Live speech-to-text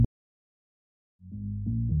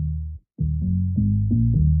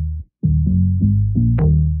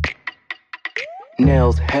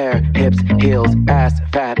nails, hair, hips, heels, ass,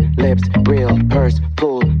 fat, lips, real, purse,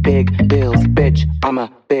 full, big bills, bitch, I'm a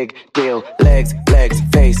big deal. Legs,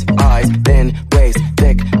 face, eyes, thin waist,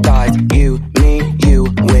 thick thighs. You, me, you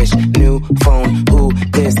wish. New phone, who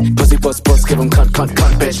this? Pussy, puss, give 'em cunt,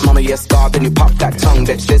 bitch. Mama, yes, starved, then you pop that tongue,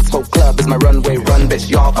 bitch. This whole club is my runway, run, bitch.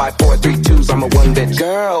 Y'all 5, 4, 3, 2s, I'm a one, bitch.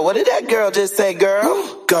 Girl, what did that girl just say, girl?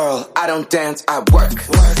 Girl, I don't dance, I work.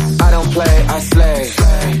 I don't play, I slay.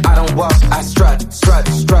 I don't walk, I strut,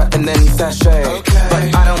 and then sashay. But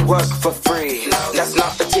I don't work for free. That's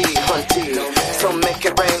not the tea, hunty. So make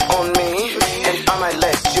it rain on me, and I might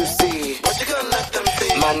let you see. What you gonna let them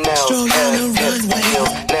see? My nails, stroll down the runway,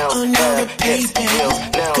 under the pavement,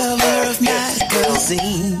 cover of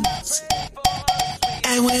magazines.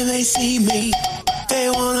 And when they see me, they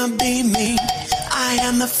wanna be me. I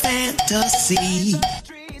am the fantasy.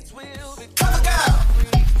 Cover girl,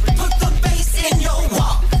 put the bass in your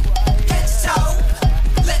walk. Head to toe,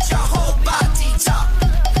 let your whole body talk.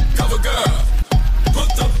 Cover girl, put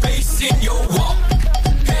the bass in your walk.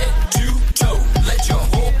 Head to toe, let your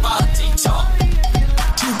whole body talk.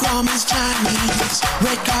 Two garments Chinese,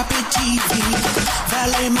 red carpet TV,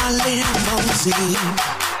 valet my limousine.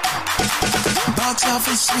 Box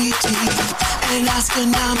office sweetie, and Oscar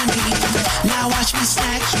nominee. Now watch me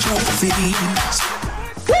snatch trophies.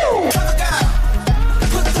 Woo! Cover girl,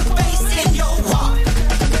 put the bass in your walk.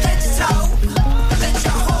 Head to toe, let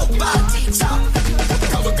your whole body talk.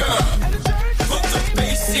 Cover girl, put the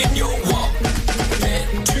bass in your walk. Head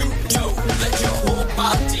to toe, let your whole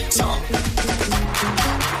body talk.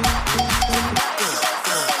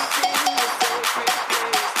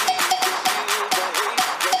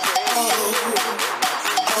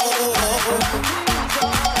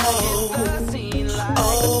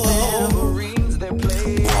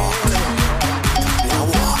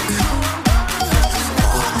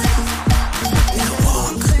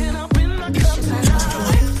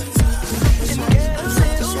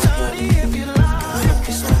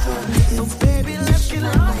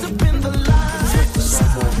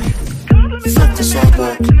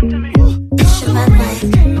 It's your runway.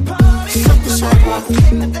 Fuck the sidewalk.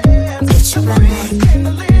 It's your runway.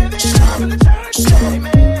 Stop.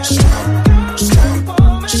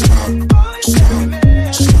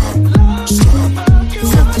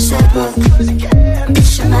 Fuck the sidewalk.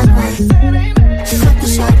 It's your runway. Fuck the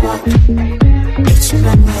sidewalk. It's your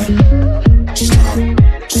runway.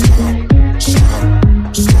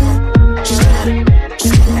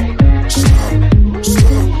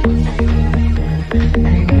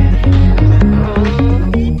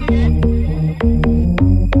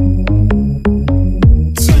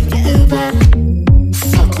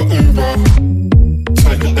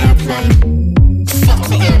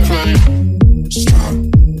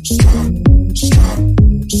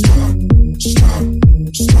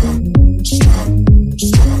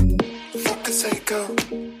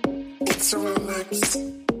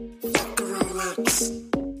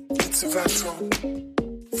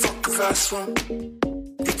 Stop.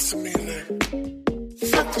 It's a meaning.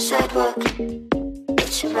 Fuck the sidewalk.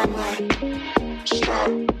 It's your runway. Stop.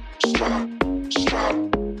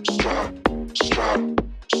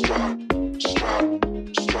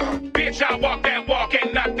 Bitch, I walk that walk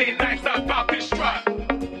and nothing nice about this strut.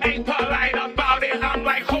 Ain't polite about it, I'm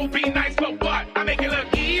like, ho, be nice, but what? I make it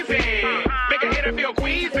look easy. Make a hitter feel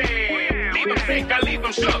queasy. Leave them sick, I leave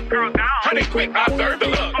them shook. Turn it quick, I observe the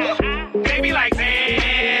look. They be like,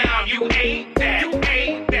 damn, you ain't that.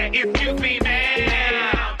 Excuse me,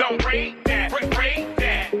 man. Don't break that. Break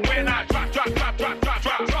that. When I drop.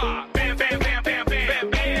 Bam, bam, bam, bam, bam,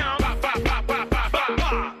 bam.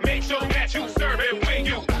 Pop. Make sure that you serve it when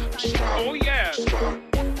you. Oh yeah. To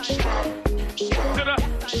the strut.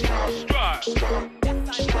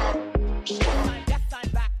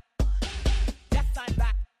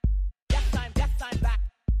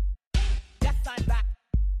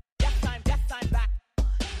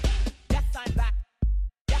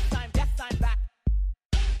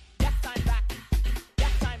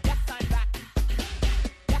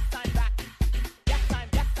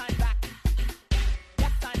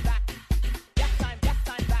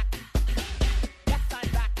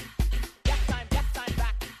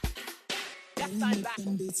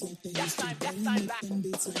 Them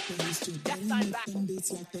beats like they used to. They don't make them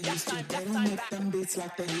beats like they used to. They don't make them beats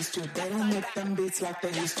like they used to. They don't make them beats like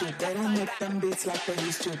they used to. They don't make them beats like they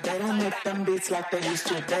used to. They don't make them beats like they used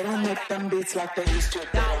to. They don't make them beats like they used to. They don't make them beats like they used to.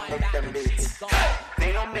 They don't make them beats.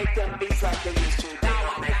 They don't make them beats like they used to. They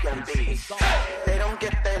don't make them beats. They don't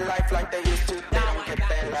get their life like they used to. They don't get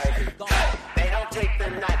their life. They don't take the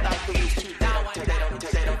night like they used to. They don't.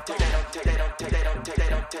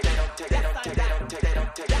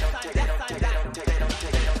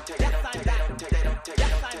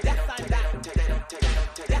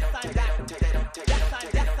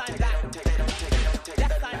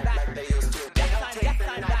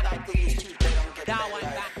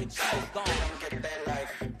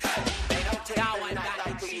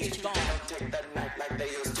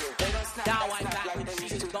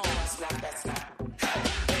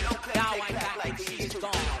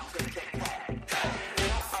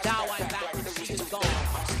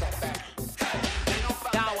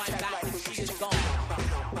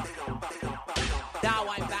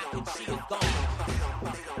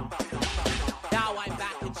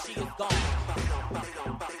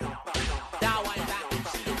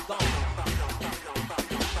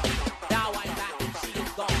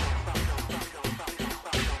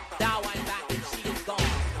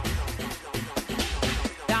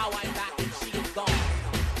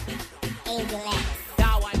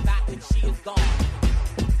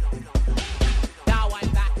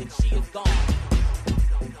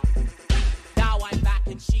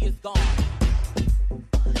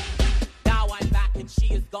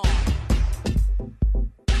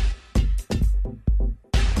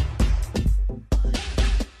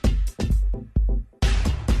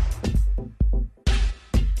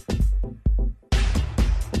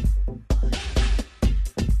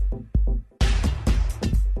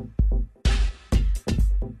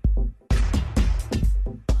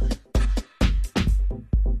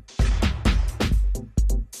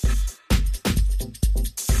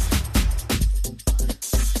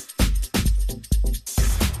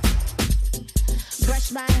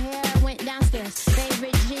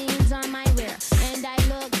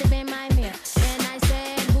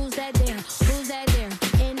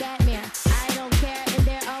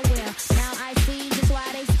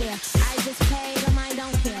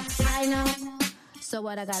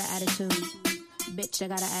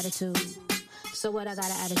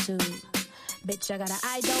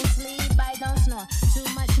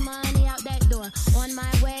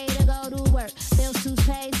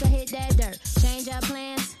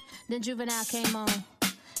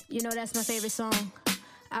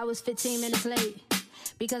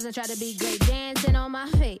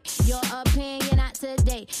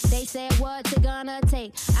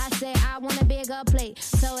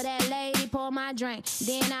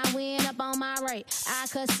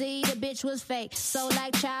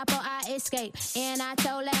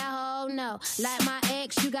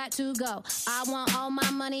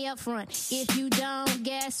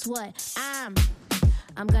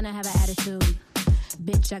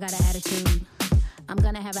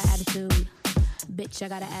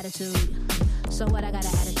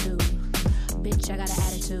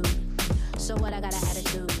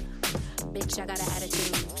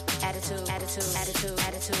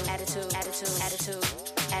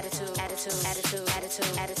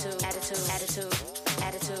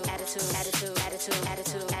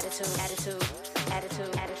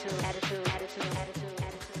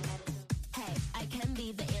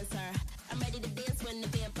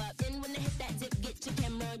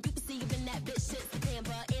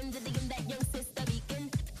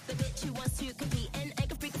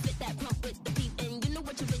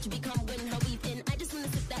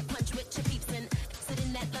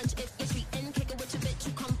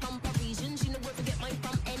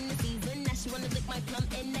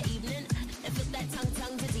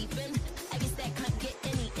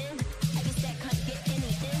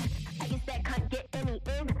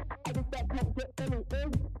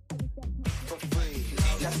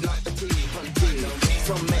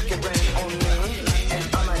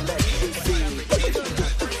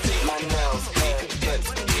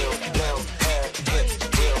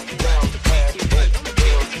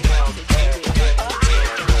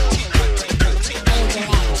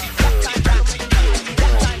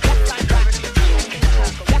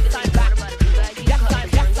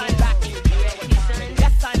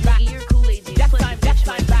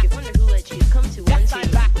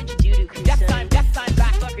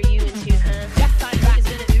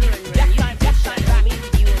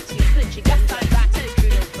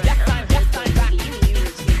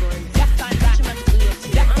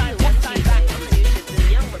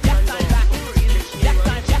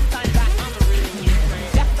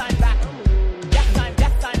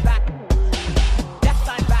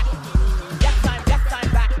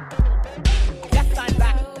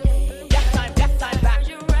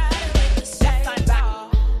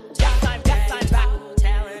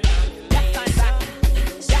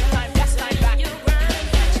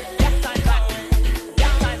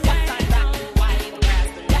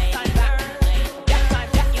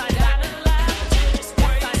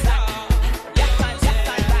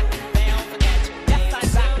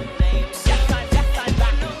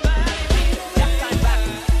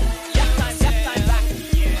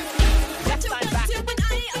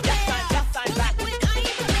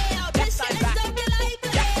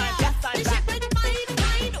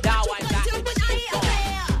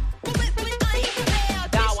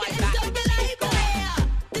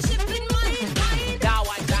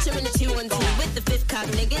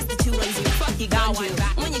 talk niggas, the 2 1 0. Fuck you, gon' do.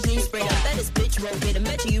 When you green sprayed up, that is bitch won't get a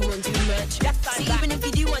bet you won't do much. See, even if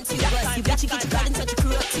you do want to, bust, you bitch, you get your cut and touch your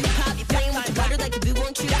crew up too. Pop, you playing with your butter like a boo,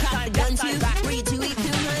 won't you? Cock the gun too. Where you 2 eat 2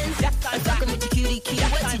 hun? I'm fucking with your cutie cute.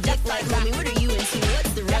 What's your dick like, homie? What are you into?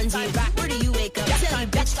 What's the run to? Where do you wake up? Tell you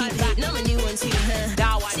bitch keep hating, I'm a new one too,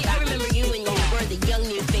 huh? See, I remember you when you were the young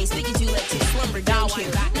new face. Figured you like to slumber down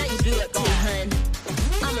here. Now you blew up too, hun.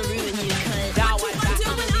 I'ma ruin you, cunt.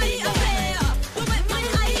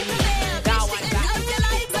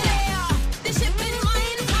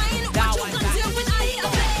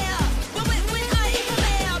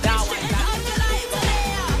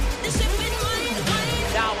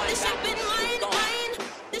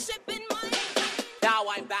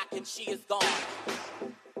 She is gone.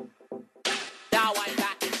 Now I'm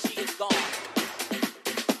back and she is gone.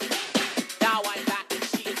 Now I'm back and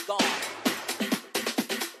she is gone.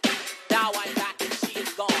 Now I'm back and she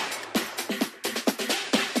is gone.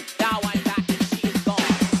 Now I'm back and she is gone. Now I'm back and she is gone.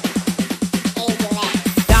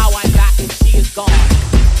 Now I'm back and she is gone.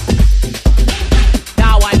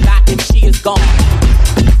 Now I'm back and she is gone.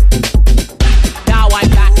 Now I'm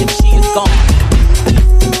back and she is gone.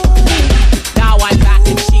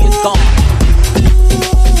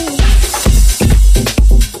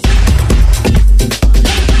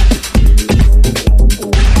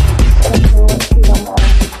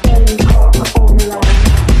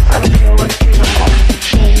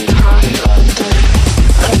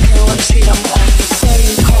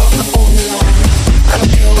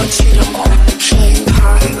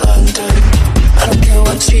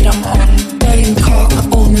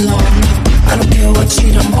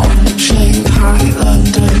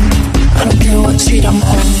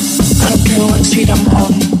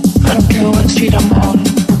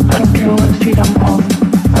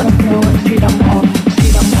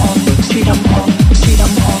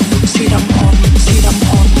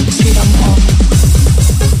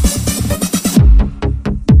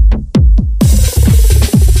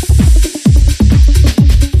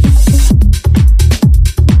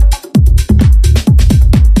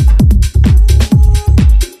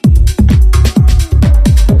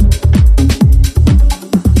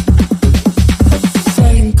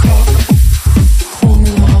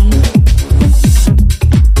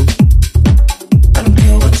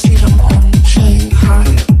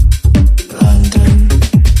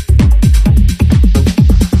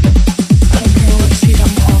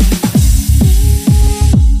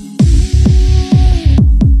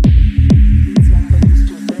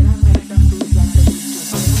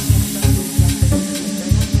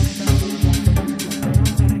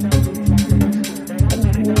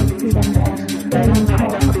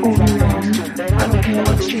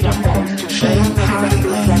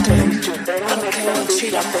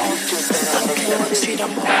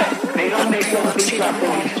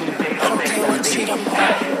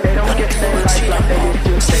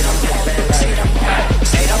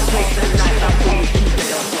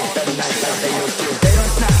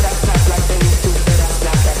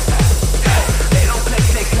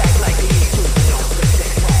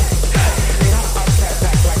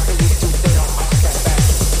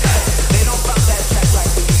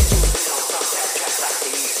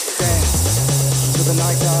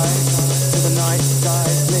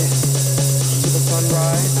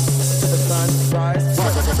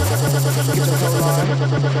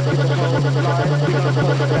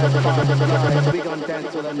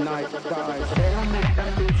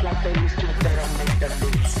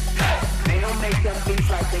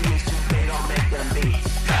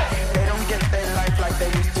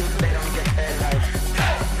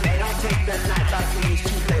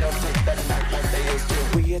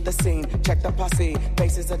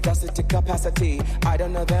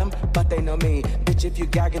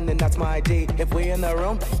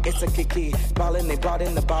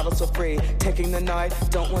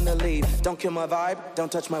 Don't kill my vibe,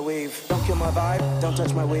 don't touch my wave. Don't kill my vibe, don't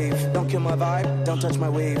touch my wave. Don't kill my vibe, don't touch my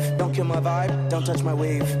wave. Don't kill my vibe, don't touch my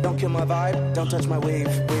wave. Don't kill my vibe, don't touch my wave.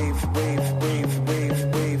 Wave, wave, wave,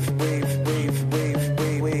 wave, wave, wave, wave,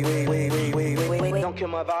 wave, wave, wave, wave, wave, wave. Don't kill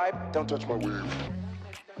my vibe, don't touch my wave.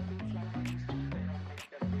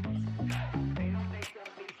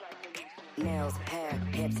 Nails, hair,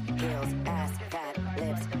 hips, heels, ass, fat,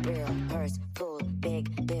 lips, real, purse, full,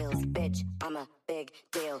 big bills, bitch, I'm a big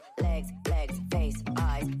deal. Legs, face,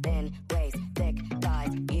 eyes, thin, waist, thick,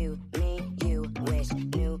 thighs, you, me, you, wish,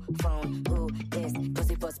 new phone, who, this,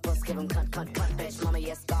 pussy, puss, give 'em cunt, bitch, mama,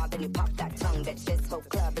 yes, God, then you pop that tongue, bitch, this whole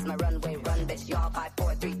club is my runway, run, bitch, y'all 5,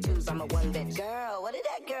 4, 3, 2s, I'm a one, bitch. Girl, what did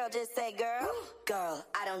that girl just say, girl? Girl,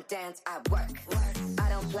 I don't dance, I work. I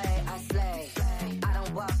don't play, I slay. I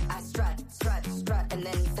don't walk, I strut, and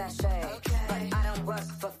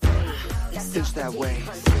Cinch that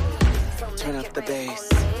waist, turn up the bass.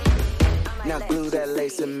 Now glue that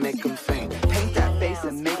lace and make them faint. Paint that face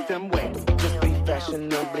and make them wait. Just be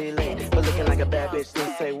fashionably late, but looking like a bad bitch.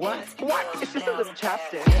 Then say what? What? It's just a little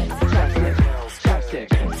chapstick. Chapstick,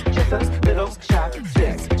 chapstick. Just a little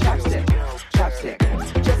chapstick. Chapstick,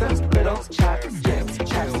 chapstick. Just a little chapstick.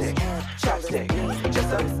 Chapstick, chapstick.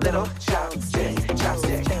 Just a little chapstick.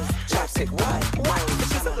 Chapstick, chapstick. What? What? It's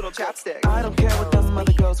just a little chapstick. I don't care what them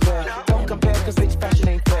other girls wear. Don't compare, cause bitch fashion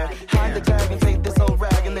ain't fair. Hide the tag and take this old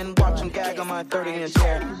rag and then watch them gag on my 30-inch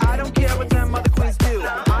hair. I don't care what them other queens do.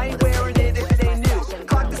 I ain't wearing it if it ain't new.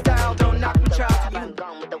 Clock the style, don't knock me, child. I'm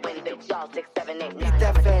gone with the wind, bitch, y'all 6, 7, 8, 9. Beat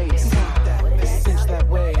that face, cinch that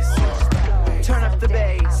waist, turn up the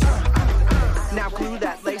bass. Now glue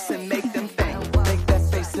that lace and make them faint. Make that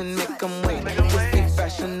face and make them wait. Just be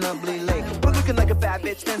fashionably late, but looking like a bad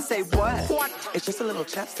bitch. Then say what? What? It's just a little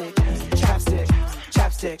chapstick, chapstick,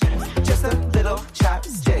 chapstick. Just a little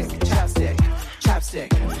chapstick, chapstick, chapstick.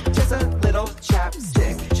 Just a little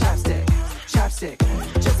chapstick, chapstick, chapstick.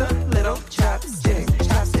 Just a little chapstick,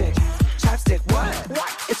 chapstick, chapstick. What?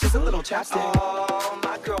 What? It's just a little chapstick. All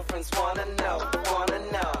my girlfriends wanna know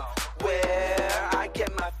where I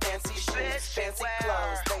get my fancy shoes, fancy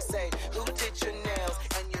clothes. They say, who did your nails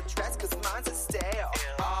and your dress? Cause mine's a stale.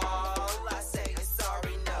 All I say is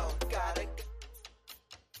sorry, no. Gotta.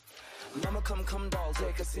 Mama, come, doll,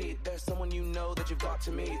 take a seat. There's someone you know that you've got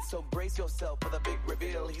to meet. So brace yourself for the big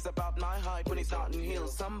reveal. He's about my height when he's not in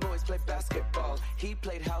heels. Some boys play basketball. He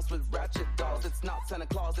played house with ratchet dolls. It's not Santa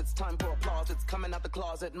Claus, it's time for applause. It's coming out the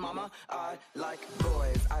closet, mama. I like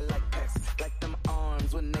boys, I like pecs. Like them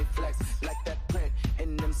arms when they flex. Like that print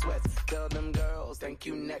in them sweats. Tell them girls, thank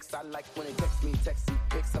you next. I like when they text me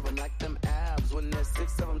pics of them. Like them abs when there's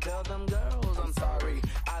 6 of them. Tell them girls, I'm sorry.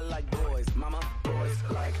 I like boys, mama. Boys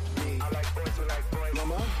like me. I like boys who like boys.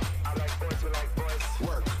 Mama. I like boys who like boys.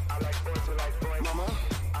 Work. I like boys who like boys. Mama.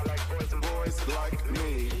 I like boys and boys like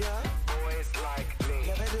me. Yeah. Boys like me.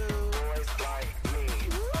 Yeah, they do. Boys like me.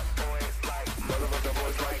 Boys like motherfucker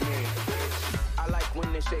boys like me. I like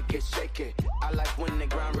when they shake it. I like when they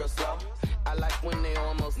grind real slow. I like when they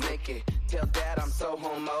almost naked. Tell dad I'm so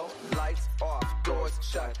homo. Lights off, doors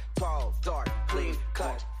shut. Tall, dark, clean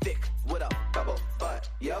cut, thick with a bubble butt.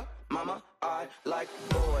 Yeah, mama, I like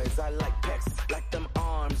boys. I like pecs. Like them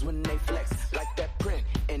arms when they flex. Like that print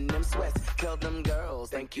in them sweats. Tell them girls,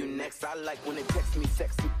 thank you next. I like when they text me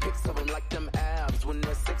sexy pics of them. Like them abs when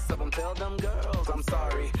there's 6 of them. Tell them girls, I'm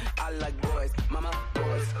sorry. I like boys, mama,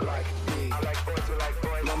 boys like me. I like boys who like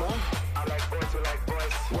boys. Mama, I like boys who like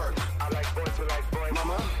boys. Work. I like boys who like boys.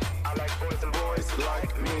 Mama, I like boys and boys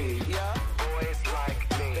like me. Yeah, boys like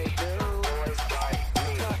me. They do. Boys like me.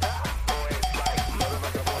 Boys like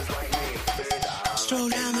motherfucker boys like me. Stroll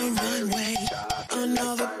down the runway,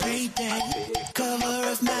 another payday, cover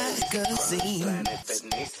of magazine.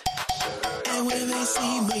 And when they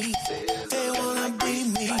see me, they wanna be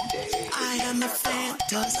me. I am the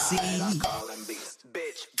fantasy.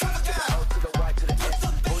 Bitch, to the Y to the S.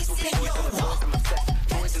 Boys will be boys and the boys in my sex.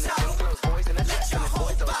 Boys in the gym clothes, boys in the dress. And it's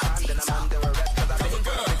boys all the time that I'm under arrest. Cause I've been in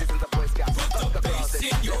crazy since the Boy Scout. Fuck the closet,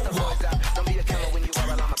 let the boys out. Don't be a killer when you are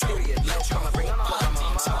on my period. No, come on, bring on my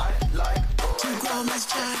mama. I like boys. Two grown-ups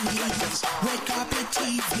Chinese, red carpet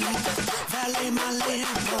TV, valet my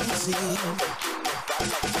limousine.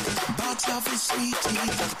 Box office sweetie,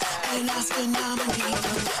 and Oscar nominee.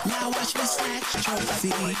 Now watch me snatch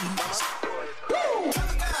trophies.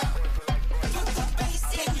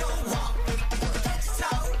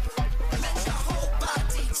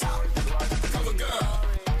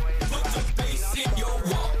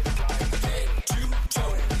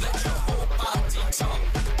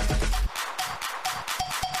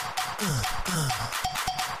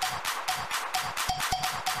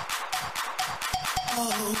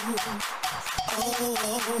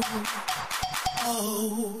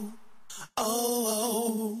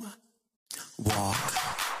 Walk,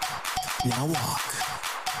 now walk,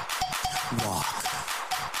 walk,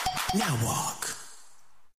 now walk.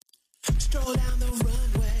 Stroll down the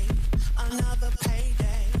runway, another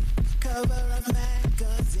payday, cover of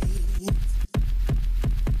magazine.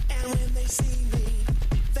 And when they see me,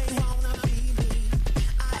 they wanna be me.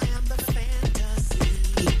 I am the fantasy.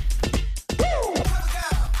 Woo! Cover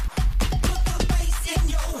girl, put the bass in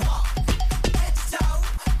your walk. Head to toe,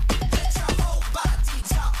 let your whole body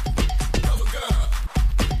talk. Cover girl,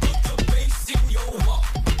 put the bass in your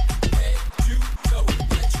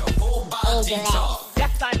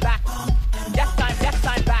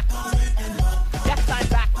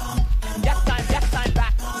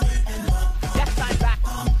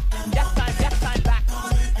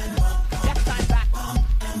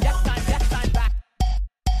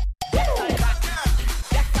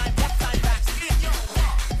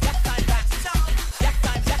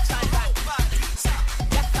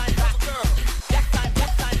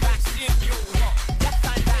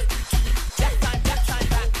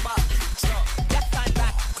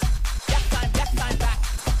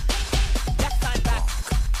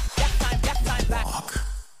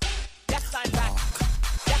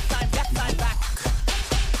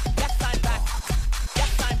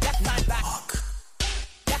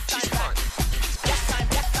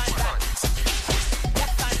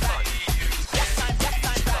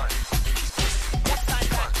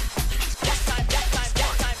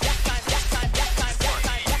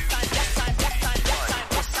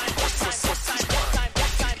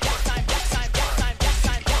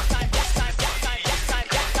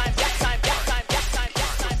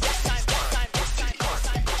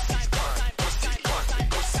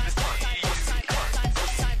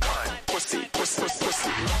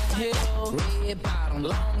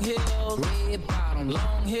bottom, long heels, red bottom,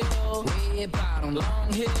 long heels, red bottom,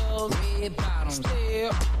 long heels, red bottom.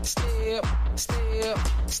 Step, step, step,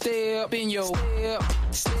 step in your step,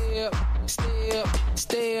 step, step,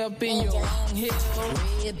 step in your long heels,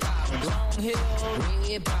 red bottom, long heels,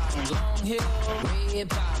 red bottom, long heels, red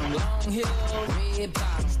bottom, long heels, red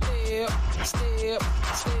bottom. Step, step,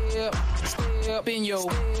 step, step in your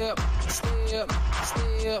step, step,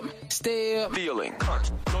 step, step. Feeling,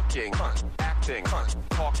 looking, acting,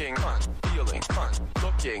 talking, feeling,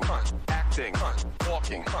 looking, acting,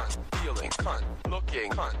 walking, feeling,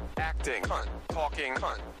 looking, acting, talking,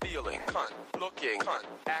 feeling, looking,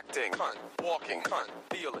 acting, walking,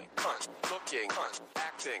 feeling, looking,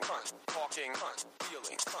 acting, talking,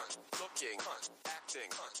 feeling, looking, acting,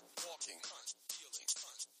 walking.